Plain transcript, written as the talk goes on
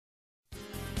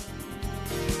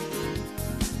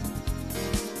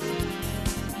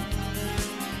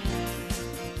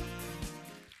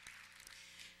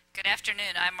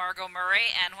afternoon. I'm Margot Murray,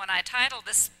 and when I titled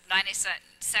this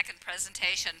 90-second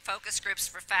presentation, Focus Groups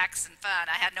for Facts and Fun,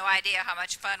 I had no idea how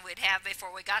much fun we'd have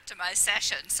before we got to my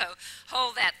session, so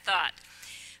hold that thought.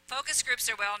 Focus groups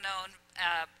are well known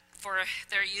for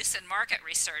their use in market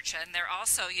research, and they're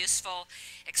also useful,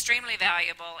 extremely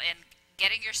valuable in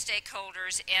getting your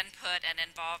stakeholders' input and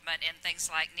involvement in things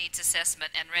like needs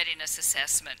assessment and readiness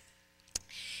assessment.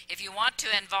 If you want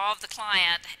to involve the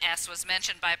client, as was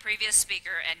mentioned by a previous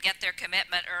speaker, and get their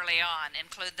commitment early on,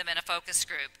 include them in a focus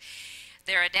group.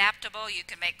 They're adaptable. You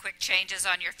can make quick changes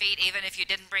on your feet, even if you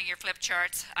didn't bring your flip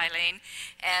charts, Eileen.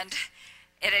 And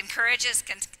it encourages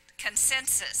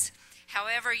consensus.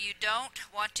 However, you don't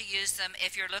want to use them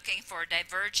if you're looking for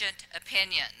divergent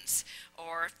opinions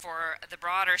or for the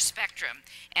broader spectrum.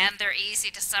 And they're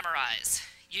easy to summarize.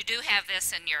 You do have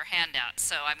this in your handout,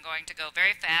 so I'm going to go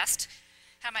very fast.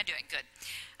 How am I doing? Good.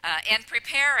 In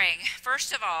preparing,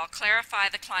 first of all, clarify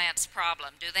the client's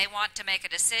problem. Do they want to make a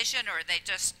decision, or are they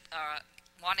just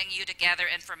wanting you to gather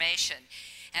information?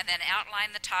 And then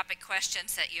outline the topic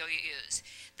questions that you'll use.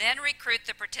 Then recruit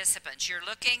the participants. You're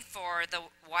looking for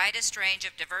the widest range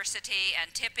of diversity,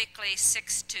 and typically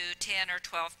 6 to 10 or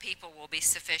 12 people will be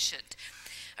sufficient.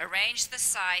 Arrange the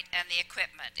site and the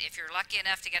equipment. If you're lucky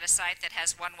enough to get a site that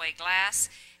has one-way glass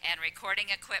and recording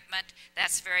equipment,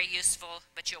 that's very useful,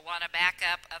 but you'll want a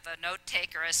backup of a note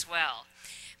taker as well.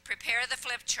 Prepare the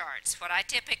flip charts. What I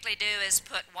typically do is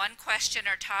put one question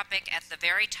or topic at the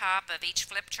very top of each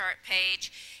flip chart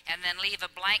page and then leave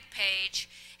a blank page,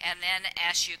 and then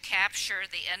as you capture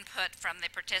the input from the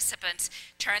participants,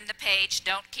 turn the page,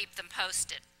 don't keep them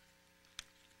posted.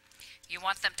 You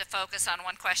want them to focus on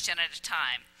one question at a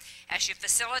time. As you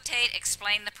facilitate,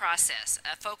 explain the process.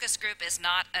 A focus group is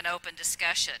not an open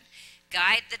discussion.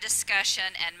 Guide the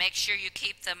discussion and make sure you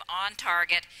keep them on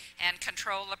target and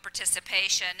control the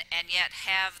participation, and yet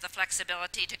have the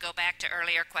flexibility to go back to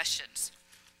earlier questions.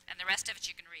 And the rest of it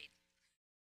you can read.